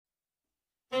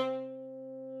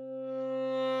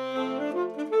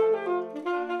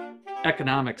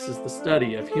Economics is the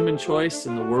study of human choice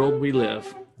in the world we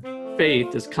live.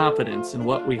 Faith is confidence in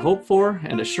what we hope for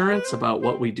and assurance about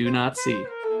what we do not see.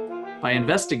 By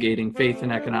investigating faith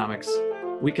and economics,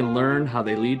 we can learn how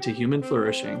they lead to human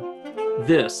flourishing.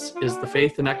 This is the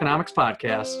Faith and Economics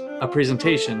Podcast, a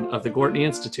presentation of the Gortney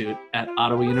Institute at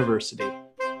Ottawa University.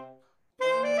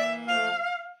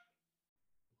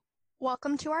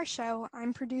 Welcome to our show.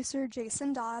 I'm producer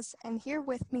Jason Dawes, and here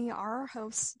with me are our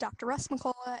hosts, Dr. Russ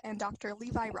McCullough and Dr.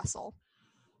 Levi Russell.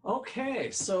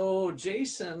 Okay, so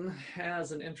Jason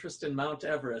has an interest in Mount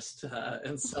Everest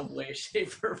in some way,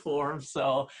 shape, or form.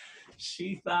 So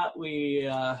she thought we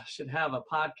should have a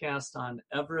podcast on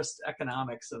Everest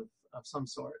economics of some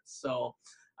sort. So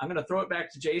I'm going to throw it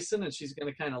back to Jason, and she's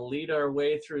going to kind of lead our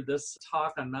way through this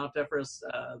talk on Mount Everest.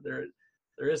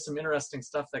 There is some interesting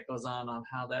stuff that goes on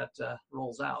how that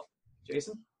rolls out.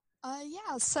 Jason?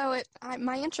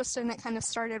 My interest in it kind of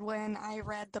started when I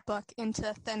read the book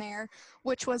Into Thin Air,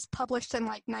 which was published in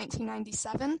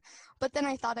 1997. But then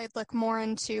I thought I'd look more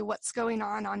into what's going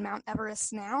on Mount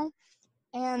Everest now.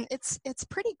 And it's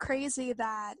pretty crazy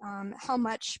that how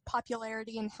much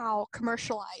popularity and how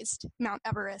commercialized Mount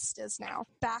Everest is now.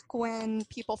 Back when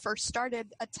people first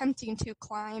started attempting to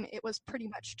climb, it was pretty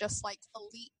much just like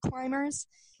elite climbers.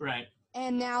 Right.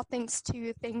 And now, thanks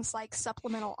to things like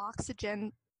supplemental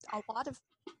oxygen, a lot of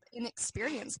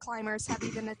inexperienced climbers have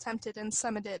even attempted and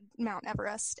summited Mount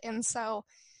Everest. And so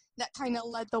that kind of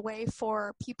led the way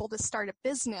for people to start a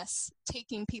business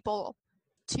taking people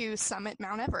to summit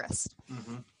Mount Everest.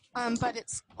 Mm-hmm. But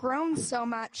it's grown so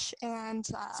much. And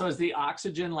so is the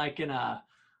oxygen like in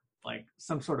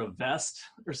some sort of vest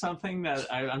or something that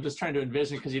I'm just trying to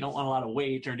envision, because you don't want a lot of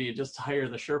weight, or do you just hire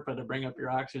the Sherpa to bring up your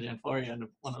oxygen for you in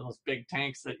one of those big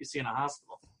tanks that you see in a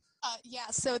hospital?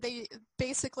 So the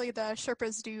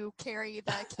Sherpas do carry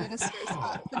the canisters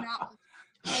up the mountain.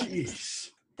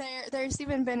 Jeez. There's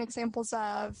even been examples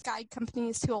of guide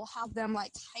companies who will have them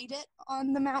hide it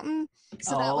on the mountain,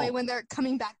 so that way when they're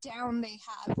coming back down, they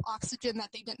have oxygen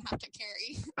that they didn't have to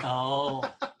carry. Oh,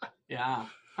 yeah.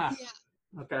 Huh.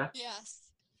 Yeah. Okay. Yes.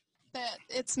 But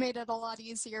it's made it a lot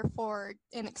easier for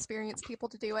inexperienced people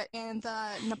to do it, and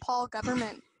the Nepal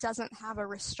government doesn't have a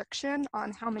restriction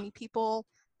on how many people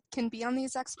can be on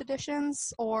these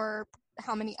expeditions or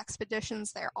how many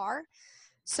expeditions there are.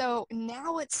 So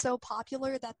now it's so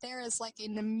popular that there is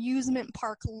an amusement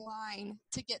park line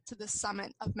to get to the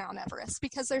summit of Mount Everest,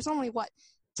 because there's only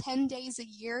 10 days a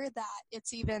year that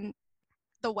it's even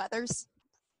the weather's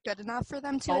good enough for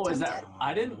them to attempt it.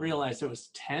 I didn't realize it was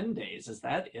 10 days. Is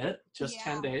that it? Just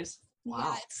 10 days? Wow.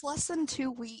 Yeah, it's less than 2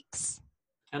 weeks.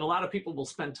 And a lot of people will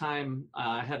spend time.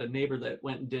 I had a neighbor that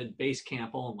went and did base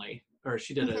camp only, or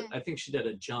she did I think she did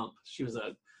a jump. She was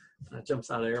jumps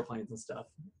out of airplanes and stuff.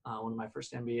 One of my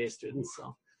first MBA students.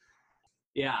 So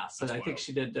yeah, so I think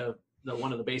she did the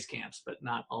one of the base camps, but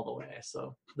not all the way.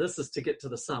 So this is to get to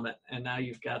the summit, and now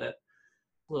you've got a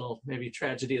little maybe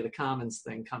tragedy of the commons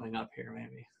thing coming up here,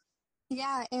 maybe.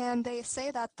 Yeah, and they say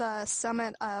that the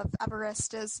summit of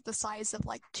Everest is the size of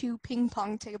 2 ping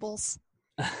pong tables.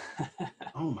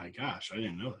 Oh my gosh, I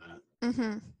didn't know that.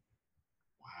 Mm-hmm.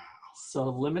 So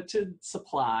limited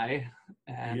supply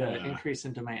and increase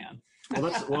in demand.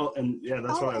 That's what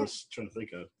I was trying to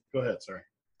think of. Go ahead, sorry.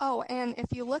 Oh, and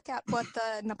if you look at what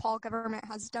the Nepal government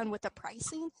has done with the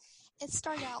pricing, it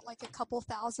started out a couple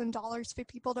 $1,000s for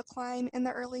people to climb in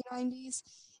the early 90s,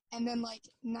 and then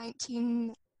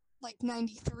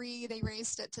 93 they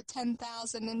raised it to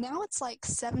 $10,000, and now it's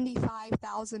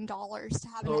 $75,000 to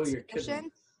have an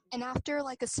expedition. And after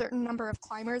a certain number of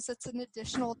climbers, it's an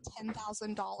additional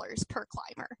 $10,000 per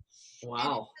climber. Wow.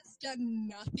 And it has done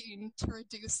nothing to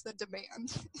reduce the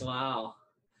demand. Wow.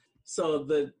 So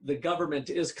the government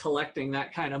is collecting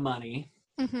that kind of money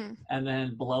and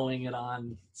then blowing it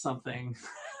on something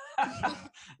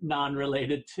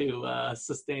non-related to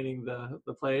sustaining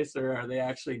the place, or are they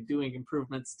actually doing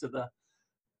improvements to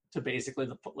basically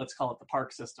let's call it the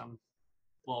park system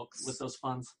with those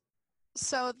funds?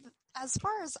 So as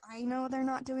far as I know, they're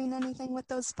not doing anything with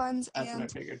those funds. That's what I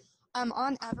figured.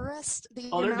 On Everest,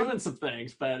 they're doing some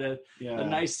things, but the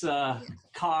nice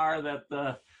car that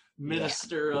the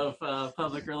Minister of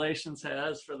Public Relations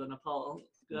has for the Nepal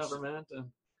government.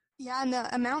 And the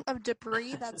amount of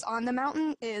debris that's on the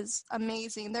mountain is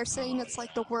amazing. They're saying it's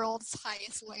the world's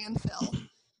highest landfill.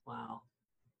 Wow.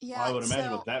 Yeah, well, I would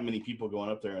imagine with that many people going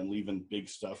up there and leaving big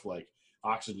stuff like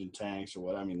oxygen tanks or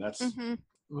what. I mean, that's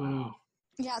wow.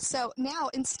 Yeah, so now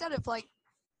instead of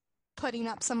putting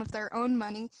up some of their own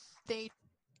money, they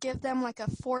give them a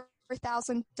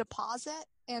 $4,000 deposit,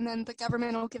 and then the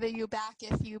government will give it you back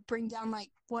if you bring down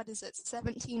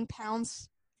 17 pounds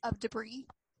of debris.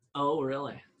 Oh,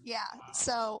 really? Yeah,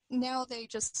 so now they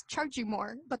just charge you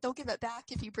more, but they'll give it back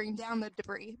if you bring down the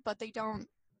debris, but they don't.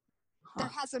 There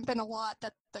hasn't been a lot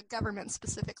that the government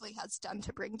specifically has done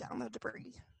to bring down the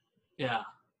debris. Yeah.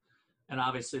 And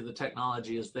obviously the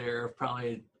technology is there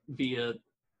probably via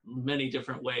many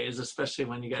different ways, especially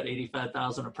when you got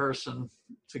 85,000 a person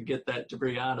to get that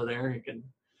debris out of there. You can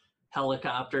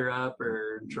helicopter up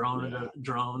or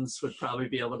drones would probably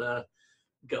be able to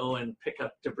go and pick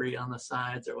up debris on the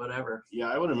sides or whatever. Yeah,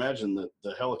 I would imagine that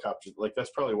the helicopter, like that's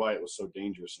probably why it was so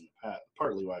dangerous in the past.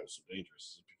 Partly why it was so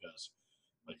dangerous is because,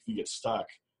 like, if you get stuck,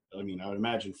 I mean, I would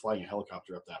imagine flying a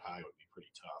helicopter up that high would be pretty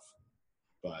tough.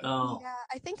 But yeah,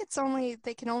 I think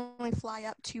they can only fly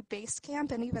up to base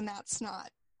camp, and even that's not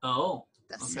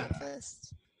the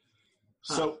safest.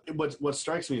 So what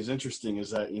strikes me as interesting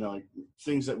is that,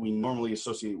 things that we normally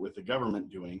associate with the government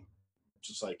doing,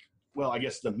 just like, well, I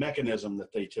guess the mechanism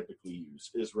that they typically use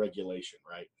is regulation,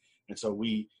 right? And so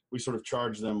we sort of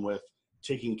charge them with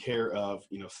taking care of,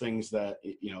 things that,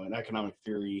 in economic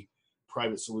theory,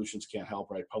 private solutions can't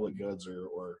help, right? Public goods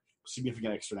or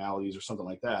significant externalities or something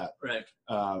like that. Right.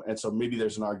 And so maybe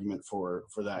there's an argument for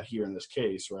that here in this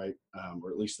case, right?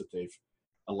 Or at least that they've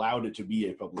allowed it to be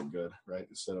a public good, right?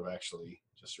 Instead of actually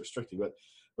just restricting.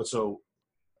 But so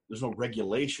there's no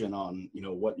regulation on,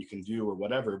 what you can do or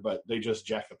whatever, but they just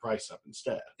jack the price up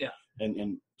instead. Yeah.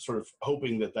 And sort of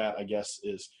hoping that I guess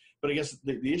is, but I guess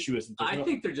the issue is that I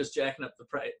think they're just jacking up the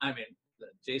price. I mean,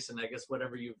 Jason, I guess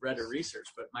whatever you've read or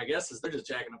researched, but my guess is they're just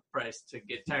jacking up the price to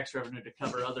get tax revenue to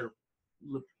cover other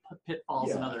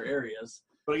pitfalls in other areas.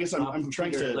 But I guess I'm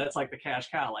trying to. That's like the cash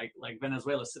cow, like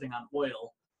Venezuela sitting on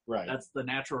oil. Right. That's the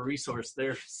natural resource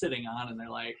they're sitting on, and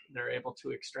they're able to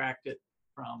extract it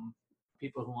from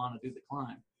people who want to do the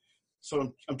climb.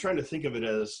 So I'm trying to think of it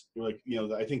as like,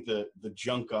 I think the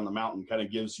junk on the mountain kind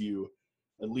of gives you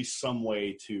at least some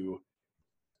way to,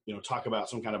 talk about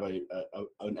some kind of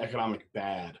an economic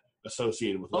bad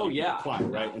associated with the climb,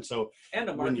 right? And so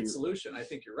a market solution. I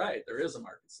think you're right. There is a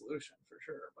market solution for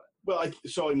sure. But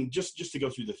well, just to go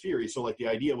through the theory. So like the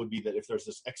idea would be that if there's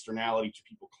this externality to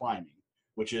people climbing,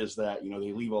 which is that,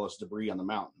 they leave all this debris on the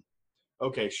mountain.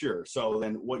 Okay, sure. So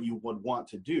then what you would want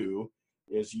to do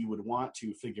is you would want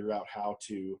to figure out how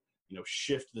to,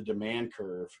 shift the demand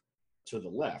curve to the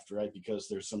left, right? Because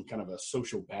there's some kind of a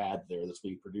social bad there that's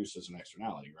being produced as an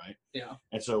externality, right? Yeah.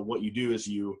 And so what you do is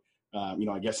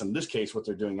I guess in this case, what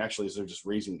they're doing actually is they're just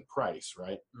raising the price,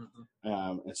 right?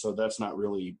 Mm-hmm. And so that's not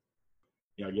really,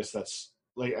 I guess that's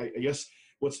like, I guess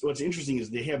what's interesting is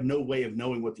they have no way of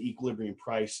knowing what the equilibrium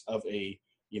price of a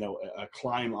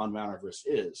climb on Mount Everest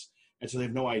is. And so they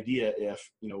have no idea if,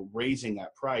 raising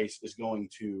that price is going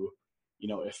to,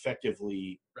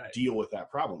 effectively deal with that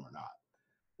problem or not.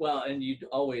 Well, and you'd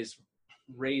always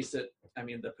raise it. I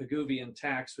mean, the Pigouvian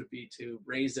tax would be to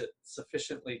raise it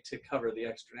sufficiently to cover the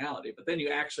externality, but then you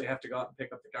actually have to go out and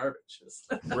pick up the garbage.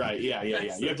 Right. Yeah.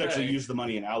 You have to actually use the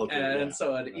money and allocate it. And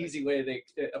so an easy way,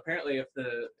 apparently if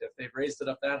they've raised it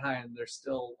up that high and there's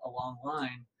still a long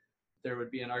line, there would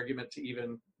be an argument to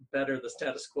even better the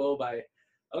status quo by,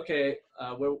 okay,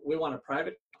 we want a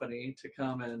private company to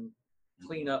come and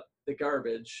clean up the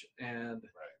garbage, and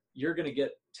you're going to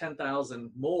get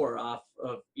 10,000 more off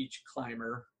of each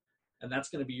climber, and that's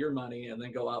going to be your money, and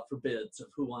then go out for bids of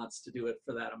who wants to do it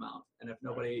for that amount. And if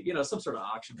nobody, some sort of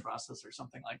auction process or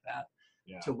something like that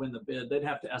to win the bid, they'd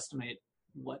have to estimate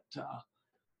what,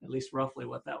 at least roughly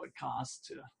what that would cost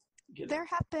to get There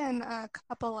have been a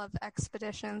couple of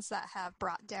expeditions that have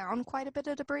brought down quite a bit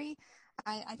of debris.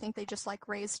 I think they just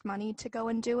raised money to go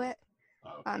and do it.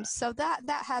 Okay. So that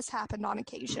has happened on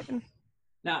occasion.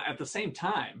 Now, at the same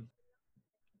time,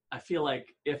 I feel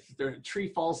like if the tree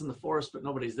falls in the forest but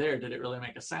nobody's there, did it really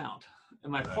make a sound?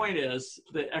 And my point is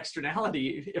the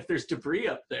externality, if there's debris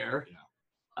up there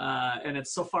and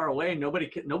it's so far away,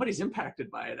 nobody's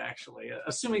impacted by it actually,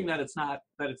 assuming that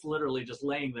it's literally just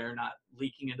laying there, not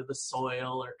leaking into the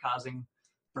soil or causing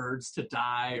birds to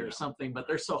die or something, but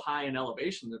they're so high in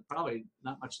elevation that probably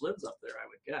not much lives up there, I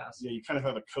would guess. Yeah, you kind of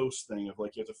have a coast thing of you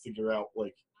have to figure out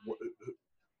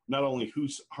not only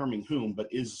who's harming whom, but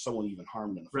is someone even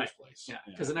harmed in the first place? Yeah,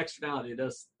 because an externality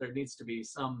there needs to be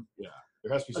some. Yeah,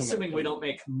 there has to be some. Assuming we don't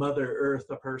make Mother Earth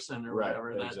a person or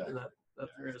whatever, exactly. that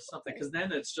there is something. Because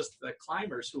then it's just the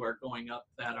climbers who are going up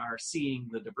that are seeing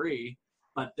the debris,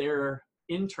 but they're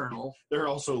internal. They're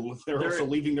also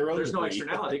leaving their own. There's debris. no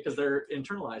externality because they're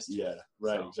internalized. Yeah,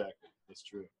 right. So. Exactly. That's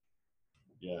true.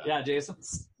 Yeah. Yeah, Jason.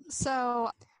 So.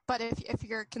 But if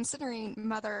you're considering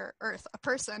Mother Earth a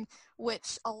person,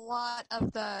 which a lot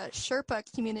of the Sherpa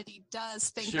community does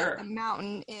think that the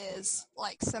mountain is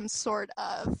some sort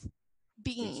of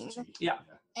being. Yeah.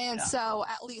 And Yeah. so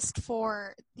at least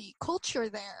for the culture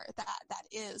there, that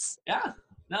is. Yeah.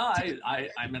 No, I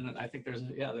mean, I think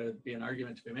there'd be an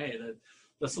argument to be made that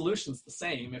the solution's the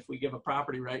same. If we give a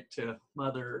property right to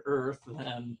Mother Earth,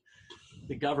 then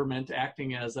the government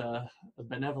acting as a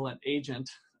benevolent agent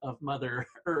of Mother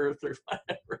Earth or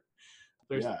whatever,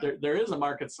 there is a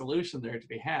market solution there to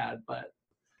be had, but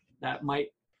that might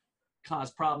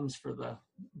cause problems for the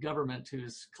government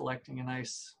who's collecting a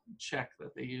nice check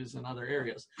that they use in other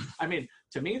areas. I mean,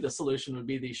 to me, the solution would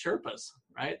be these Sherpas,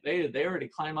 right? They already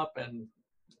climb up and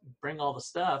bring all the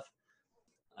stuff.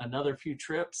 Another few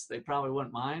trips, they probably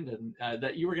wouldn't mind. And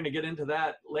that you were going to get into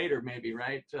that later, maybe,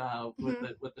 right?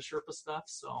 With the Sherpa stuff.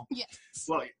 So yes.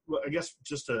 Well, I guess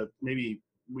just to maybe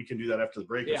we can do that after the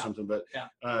break or something. But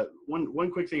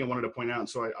one quick thing I wanted to point out, and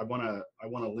so I want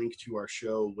to link to our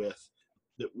show with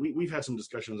that. We've had some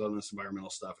discussions on this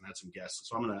environmental stuff and had some guests.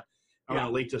 So I'm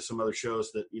gonna link to some other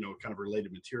shows that kind of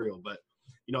related material. But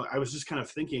I was just kind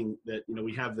of thinking that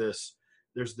we have this.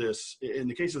 There's this in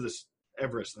the case of this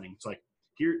Everest thing. It's like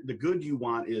here the good you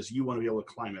want is you want to be able to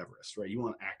climb Everest, right? You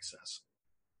want access,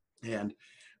 and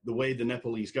the way the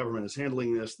Nepalese government is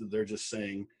handling this, that they're just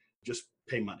saying just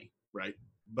pay money, right?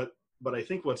 But I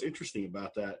think what's interesting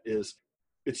about that is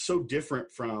it's so different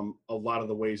from a lot of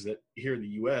the ways that here in the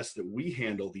U.S. that we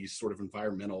handle these sort of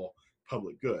environmental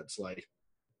public goods, like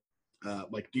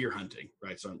deer hunting,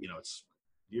 right? So it's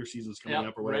deer season's coming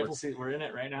up or whatever. Rifle season, we're in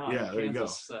it right now. Yeah, there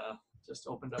Kansas, you go. Just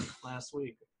opened up last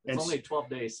week. It's only a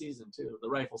 12-day season too, the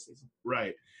rifle season.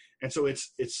 Right, and so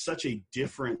it's such a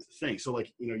different thing. So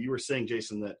you were saying,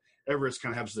 Jason, that Everest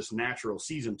kind of has this natural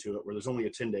season to it where there's only a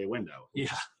 10-day window.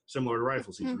 Yeah, similar to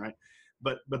rifle season, right?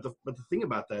 But the thing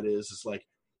about that is like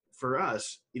for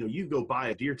us, you go buy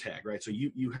a deer tag, right? So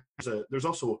there's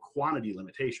also a quantity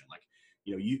limitation. Like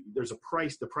there's a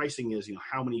price. The pricing is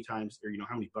how many times or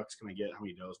how many bucks can I get, how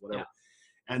many does, whatever,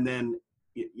 and then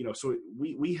so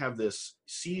we have this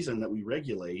season that we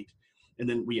regulate, and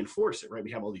then we enforce it, right?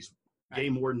 We have all these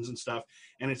game wardens and stuff,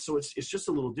 and it's just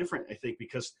a little different, I think,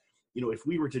 because if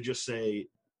we were to just say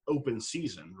open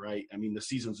season, right? I mean, the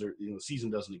season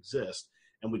doesn't exist,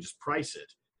 and we just price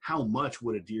it. How much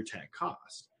would a deer tag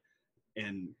cost?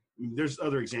 And there's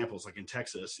other examples, like in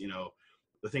Texas.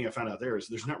 The thing I found out there is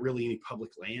there's not really any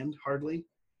public land hardly,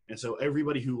 and so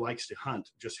everybody who likes to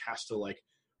hunt just has to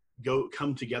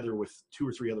come together with 2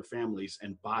 or 3 other families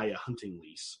and buy a hunting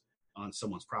lease on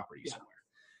someone's property somewhere.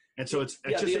 And so it's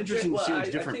just interesting to see these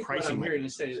different pricing. What I'm hearing you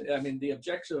say, I mean, the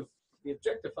objective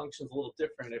function is a little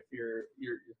different if you're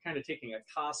kind of taking a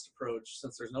cost approach,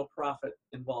 since there's no profit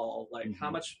involved. Like how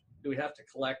much do we have to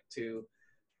collect to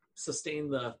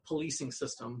sustain the policing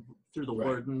system through the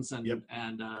wardens and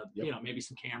maybe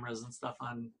some cameras and stuff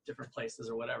on different places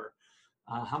or whatever.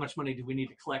 How much money do we need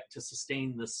to collect to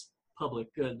sustain this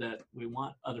public good that we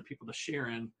want other people to share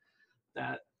in?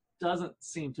 That doesn't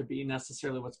seem to be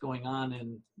necessarily what's going on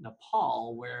in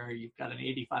Nepal, where you've got an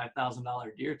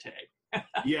 $85,000 deer tag.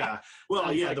 Yeah,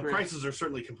 well, yeah, the prices are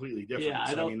certainly completely different. Yeah,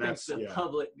 I don't think the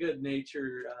public good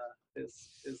nature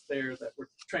is there, that we're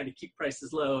trying to keep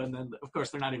prices low, and then of course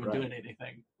they're not even doing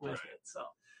anything with it. So,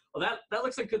 well, that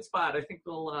looks like a good spot. I think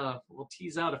we'll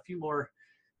tease out a few more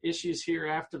issues here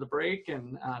after the break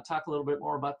and talk a little bit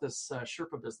more about this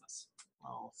Sherpa business.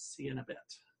 I'll see you in a bit.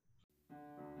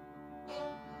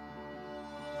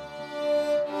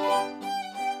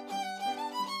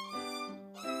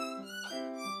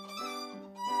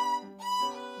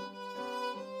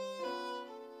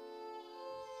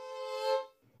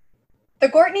 The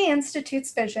Gortney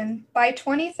Institute's vision. By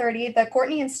 2030, the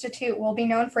Gortney Institute will be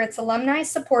known for its alumni,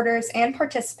 supporters, and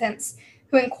participants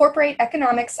who incorporate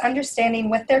economics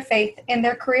understanding with their faith in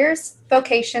their careers,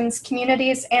 vocations,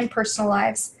 communities, and personal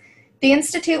lives. The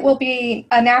Institute will be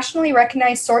a nationally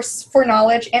recognized source for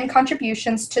knowledge and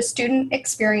contributions to student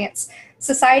experience,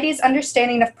 society's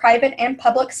understanding of private and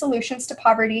public solutions to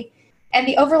poverty, and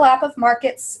the overlap of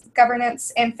markets,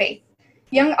 governance, and faith.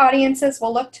 Young audiences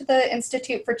will look to the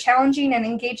Institute for challenging and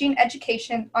engaging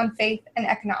education on faith and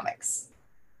economics.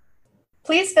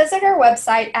 Please visit our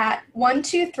website at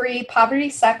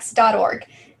 123povertysucks.org.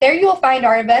 There you will find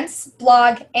our events,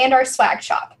 blog, and our swag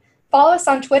shop. Follow us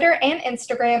on Twitter and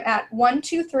Instagram at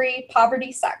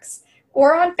 123povertysucks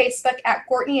or on Facebook at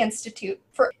Gortney Institute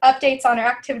for updates on our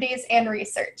activities and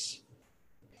research.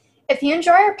 If you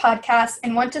enjoy our podcast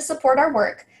and want to support our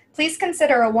work, please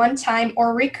consider a one-time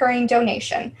or recurring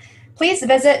donation. Please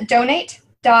visit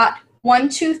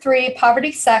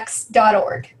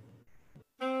donate.123povertysucks.org.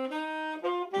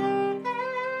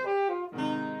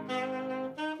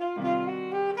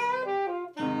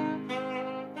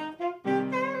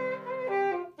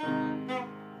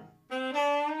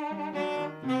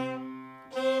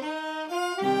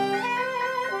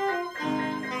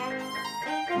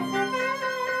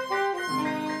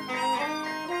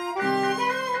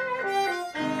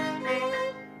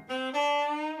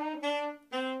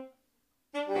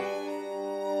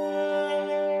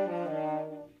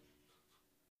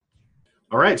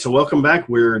 right, so welcome back.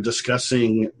 We're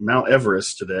discussing Mount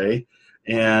Everest today,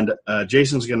 and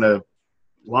Jason's going to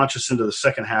launch us into the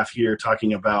second half here,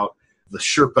 talking about the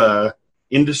Sherpa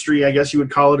industry, I guess you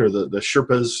would call it, or the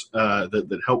Sherpas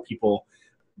that help people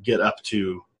get up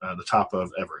to the top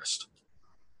of Everest.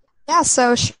 Yeah,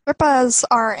 so Sherpas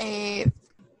are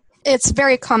it's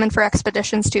very common for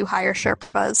expeditions to hire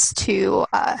Sherpas to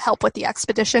help with the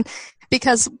expedition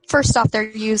because, first off, they're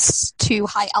used to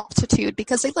high altitude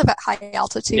because they live at high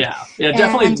altitude. Yeah,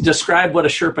 definitely describe what a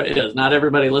Sherpa is. Not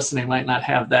everybody listening might not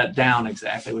have that down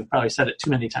exactly. We've probably said it too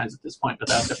many times at this point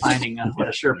without defining what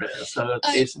a Sherpa is. So,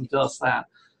 Jason, tell us that.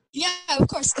 Yeah, of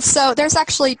course. So there's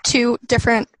actually two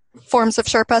different forms of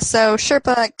Sherpa. So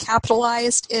Sherpa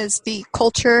capitalized is the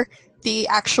culture, the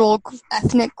actual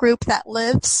ethnic group that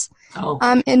lives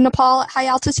in Nepal at high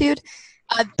altitude.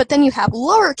 But then you have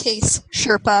lowercase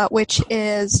Sherpa, which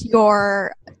is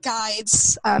your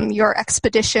guides, your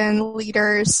expedition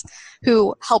leaders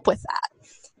who help with that.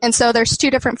 And so there's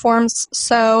two different forms.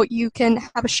 So you can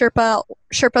have a Sherpa.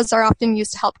 Sherpas are often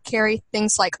used to help carry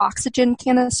things like oxygen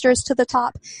canisters to the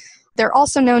top. They're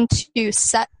also known to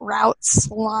set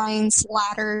routes, lines,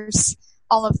 ladders,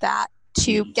 all of that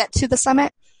to get to the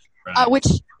summit, Right.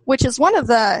 which is one of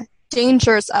the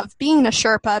dangers of being a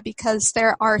Sherpa because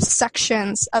there are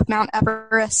sections of Mount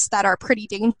Everest that are pretty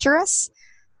dangerous.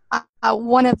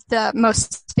 One of the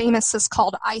most famous is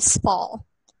called Icefall,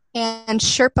 and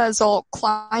Sherpas will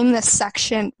climb this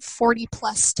section 40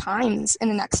 plus times in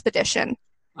an expedition.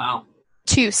 Wow.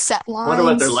 To set lines. I wonder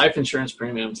what their life insurance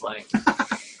premium's like.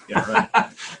 Yeah,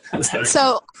 right.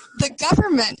 So the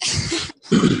government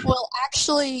will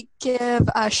actually give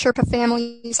Sherpa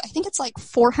families, I think it's like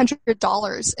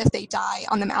 $400 if they die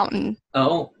on the mountain.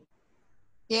 Oh.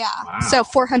 Yeah. Wow. So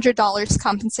 $400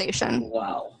 compensation.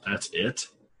 Wow. That's it?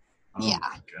 Oh, Yeah.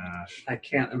 my gosh. I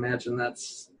can't imagine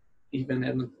that's even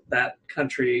in that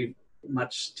country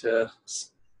much to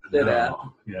spit at.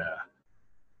 Yeah.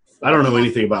 I don't know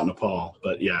anything about Nepal,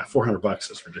 but yeah, $400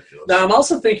 is ridiculous. Now, I'm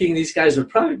also thinking these guys would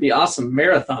probably be awesome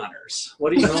marathoners.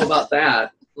 What do you know about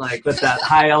that? Like with that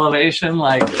high elevation,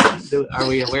 like are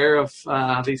we aware of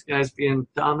these guys being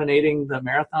dominating the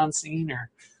marathon scene? Or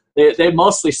they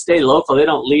mostly stay local. They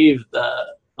don't leave the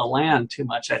land too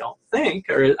much, I don't think,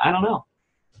 or I don't know.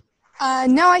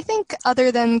 No, I think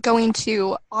other than going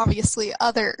to obviously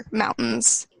other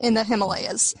mountains in the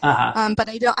Himalayas, but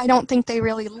I don't think they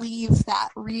really leave that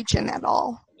region at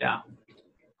all. Yeah.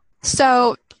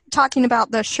 So talking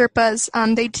about the Sherpas,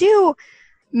 they do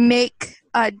make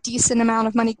a decent amount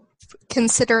of money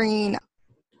considering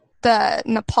the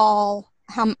Nepal,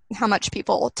 how much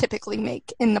people typically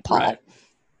make in Nepal. Right.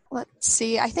 Let's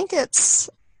see, I think it's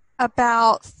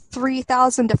about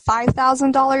 $3,000 to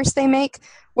 $5,000 they make,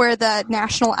 where the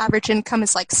national average income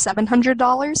is like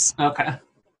 $700. Okay.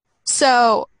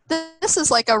 So this is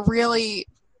like a really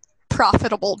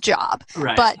profitable job,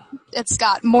 Right. but it's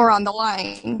got more on the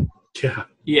line. Yeah.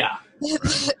 Yeah. than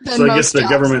So I guess most the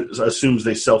jobs. government assumes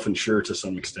they self-insure to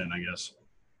some extent, I guess.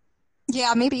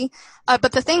 Yeah, maybe.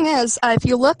 But the thing is, if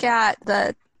you look at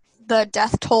the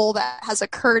death toll that has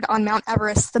occurred on Mount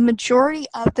Everest, the majority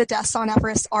of the deaths on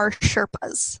Everest are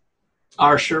Sherpas.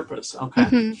 Our Sherpas. Okay.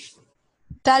 Mm-hmm.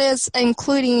 That is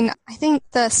including, I think,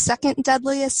 the second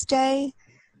deadliest day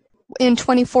in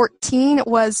 2014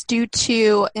 was due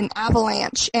to an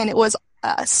avalanche, and it was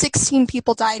 16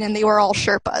 people died, and they were all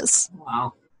Sherpas.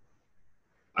 Wow.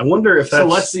 I wonder if that's... So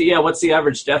what's the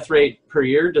average death rate per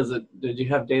year? Did you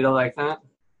have data like that?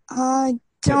 I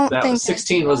don't think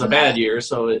 16 was a bad year,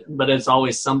 but it's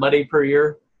always somebody per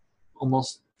year,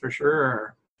 almost for sure.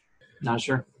 Or not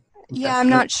sure. Yeah, I'm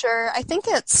not sure. I think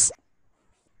it's.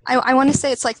 I want to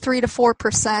say it's like 3 to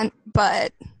 4%,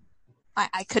 but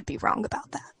I could be wrong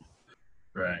about that.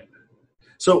 Right.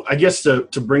 So I guess to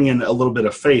bring in a little bit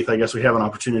of faith, I guess we have an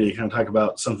opportunity to kind of talk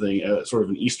about something, sort of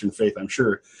an Eastern faith, I'm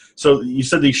sure. So you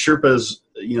said these Sherpas,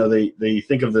 they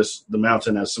think of the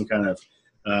mountain as some kind of,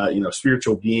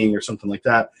 spiritual being or something like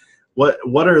that.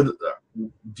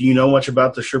 Do you know much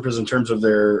about the Sherpas in terms of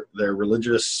their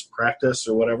religious practice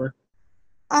or whatever?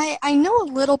 I know a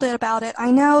little bit about it.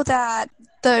 I know that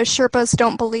the Sherpas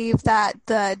don't believe that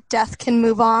the death can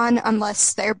move on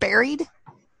unless they're buried.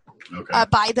 Okay.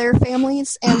 By their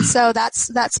families, and so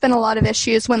that's been a lot of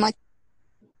issues when like.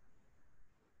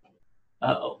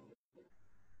 Uh-oh.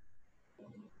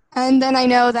 And then I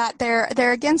know that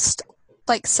they're against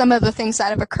like some of the things that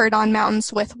have occurred on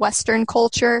mountains with Western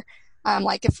culture.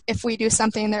 Like if we do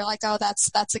something, they're like, oh,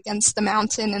 that's against the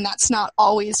mountain, and that's not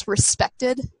always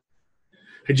respected.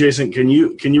 Hey, Jason, can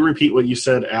you repeat what you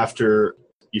said after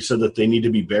you said that they need to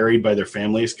be buried by their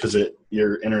families? Because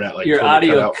your internet your totally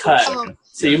audio cut out for a cut. second.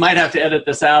 So you might have to edit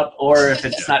this out, or if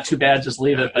it's not too bad, just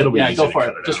leave it. But It'll be easy go to for cut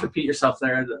it. it Just out. repeat yourself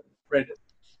there. Right.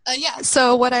 Yeah,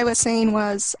 so what I was saying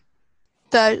was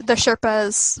the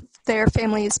Sherpas, their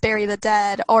families bury the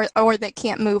dead or they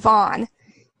can't move on.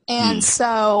 And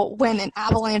so when an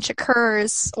avalanche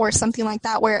occurs or something like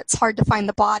that where it's hard to find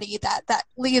the body, that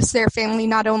leaves their family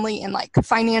not only in like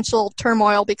financial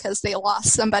turmoil because they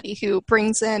lost somebody who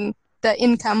brings in the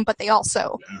income, but they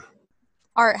also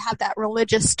have that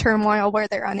religious turmoil where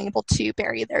they're unable to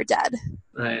bury their dead.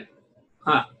 Right.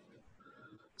 Huh.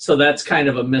 So that's kind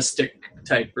of a mystic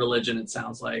type religion, it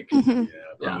sounds like. Mm-hmm. Yeah,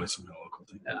 probably some local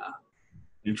thing. Yeah.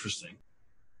 Interesting.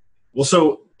 Well,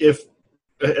 so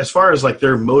as far as like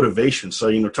their motivation,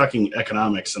 so, talking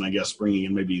economics and I guess bringing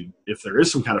in maybe if there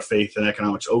is some kind of faith and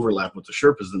economics overlap with the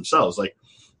Sherpas themselves, like,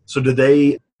 so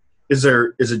is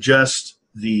it just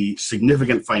the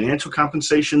significant financial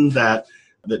compensation that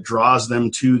draws them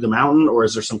to the mountain, or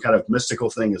is there some kind of mystical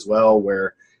thing as well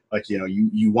where like,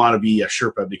 you want to be a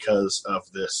Sherpa because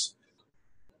of this,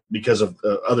 because of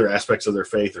other aspects of their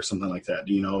faith or something like that?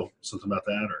 Do you know something about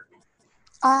that? Or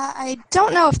I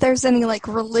don't know if there's any like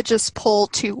religious pull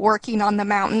to working on the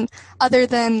mountain other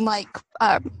than like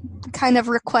kind of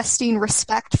requesting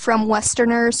respect from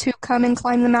Westerners who come and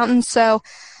climb the mountain. So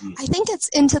I think it's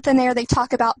into thin air. They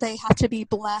talk about they have to be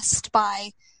blessed by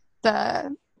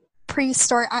the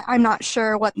priest, or I'm not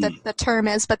sure what the term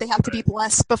is, but they have to be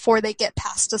blessed before they get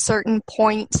past a certain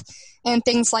point and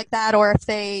things like that. Or if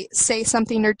they say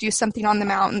something or do something on the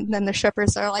mountain, then the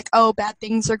Sherpas are like, oh, bad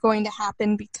things are going to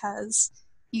happen because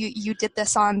you did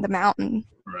this on the mountain.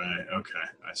 Right. Okay.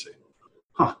 I see.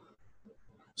 Huh.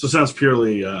 So it sounds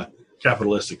purely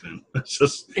capitalistic then. It's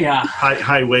just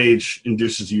high wage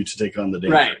induces you to take on the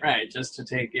danger. Right. Just to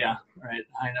take,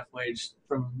 high enough wage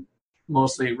from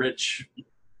mostly rich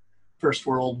first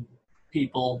world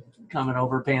people coming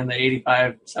over paying the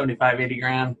 85, 75, 80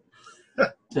 grand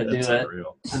to do it.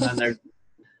 Real. And then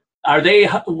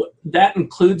that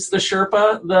includes the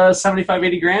Sherpa, the 75,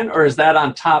 80 grand, or is that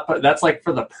on top of, that's like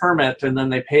for the permit and then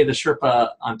they pay the Sherpa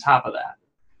on top of that?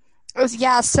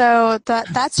 Yeah, so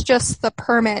that's just the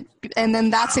permit, and then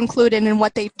that's included in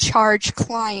what they charge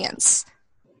clients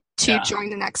to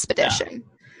join an expedition. Yeah.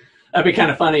 That'd be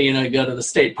kind of funny, you go to the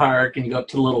state park and you go up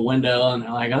to the little window and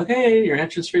they're like, okay, your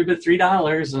entrance fee but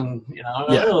 $3 and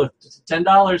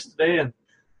 $10 today and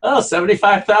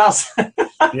 $75,000.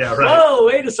 Yeah, right. Oh,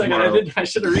 wait a second. Tomorrow. I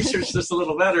should have researched this a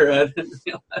little better. I didn't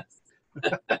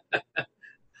realize.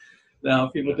 No,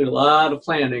 people do a lot of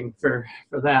planning for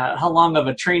that. How long of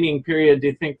a training period do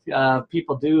you think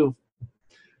people do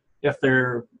if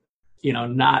they're,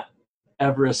 not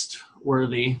Everest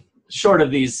worthy? Short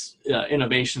of these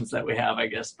innovations that we have, I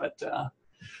guess, but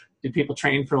do people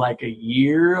train for like a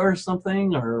year or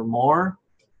something or more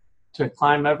to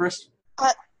climb Everest?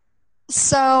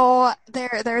 So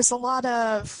there's a lot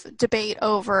of debate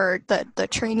over the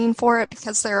training for it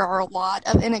because there are a lot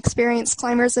of inexperienced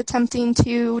climbers attempting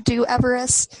to do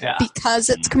Everest because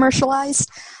it's commercialized.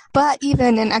 But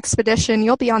even in expedition,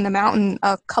 you'll be on the mountain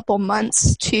a couple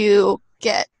months to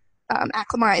get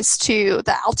acclimatized to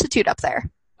the altitude up there.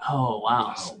 Oh,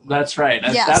 wow. That's right.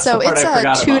 Yeah, that's so the part it's I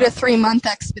forgot a 2 about. to 3 month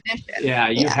expedition. Yeah,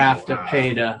 you have to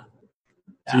pay to.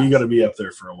 So you got to be up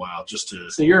there for a while just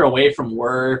to. So you're away from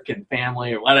work and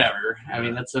family or whatever. I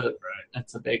mean, that's a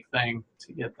big thing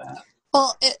to get that.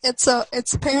 Well, it's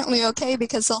apparently okay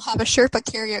because they'll have a Sherpa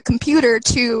carry a computer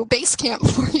to base camp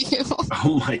for you.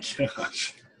 Oh my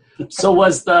gosh. So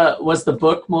was the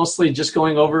book mostly just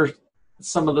going over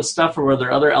some of the stuff, or were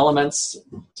there other elements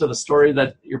to the story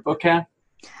that your book had?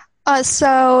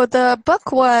 So the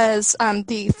book was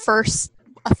the first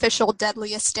official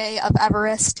deadliest day of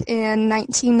Everest in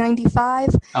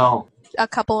 1995. Oh. A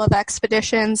couple of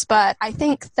expeditions, but I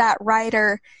think that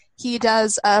writer, he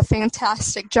does a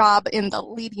fantastic job in the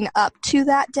leading up to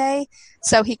that day.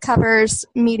 So he covers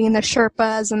meeting the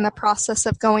Sherpas and the process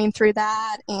of going through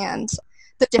that and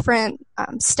the different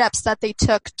steps that they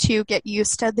took to get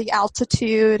used to the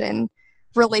altitude and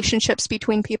relationships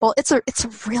between people. It's a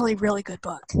really, really good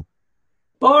book.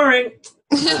 Boring.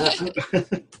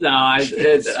 No, I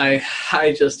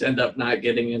just end up not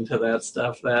getting into that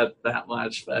stuff that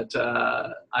much. But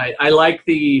I like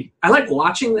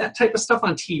watching that type of stuff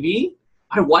on TV.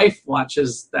 My wife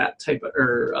watches that type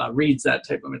of reads that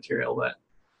type of material. But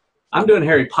I'm doing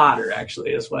Harry Potter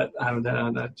actually is what I'm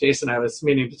doing. Jason, I was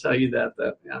meaning to tell you that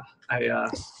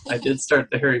I did start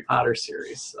the Harry Potter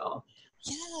series. So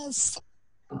yes.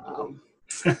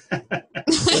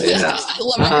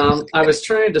 I was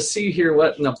trying to see here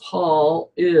what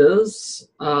Nepal is.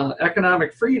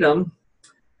 Economic freedom,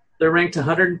 they're ranked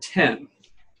 110.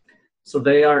 So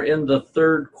they are in the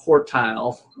third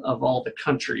quartile of all the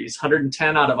countries,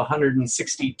 110 out of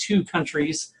 162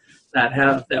 countries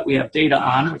that we have data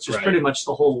on, which is pretty much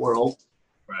the whole world.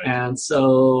 Right. And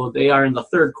so they are in the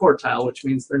third quartile, which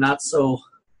means they're not so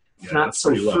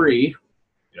free.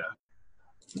 Yeah.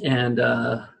 And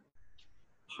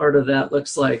part of that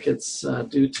looks like it's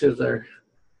due to their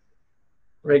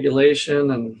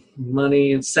regulation and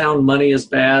money. And sound money is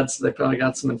bad, so they probably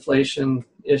got some inflation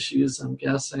issues, I'm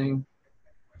guessing.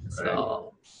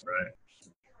 So,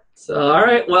 all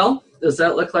right. Well, does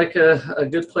that look like a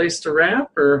good place to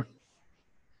wrap, or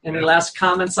any last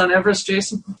comments on Everest,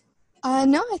 Jason?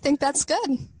 No, I think that's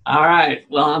good. All right.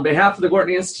 Well, on behalf of the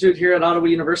Gortney Institute here at Ottawa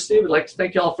University, we'd like to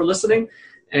thank you all for listening.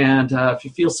 And if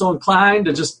you feel so inclined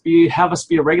to just have us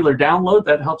be a regular download,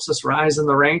 that helps us rise in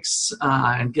the ranks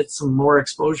and get some more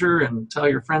exposure, and tell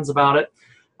your friends about it.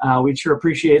 We'd sure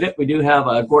appreciate it. We do have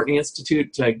a Gortney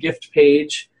Institute gift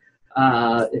page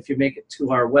if you make it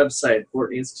to our website,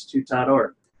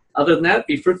 gortneyinstitute.org. Other than that,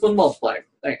 be fruitful and multiply.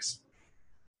 Thanks.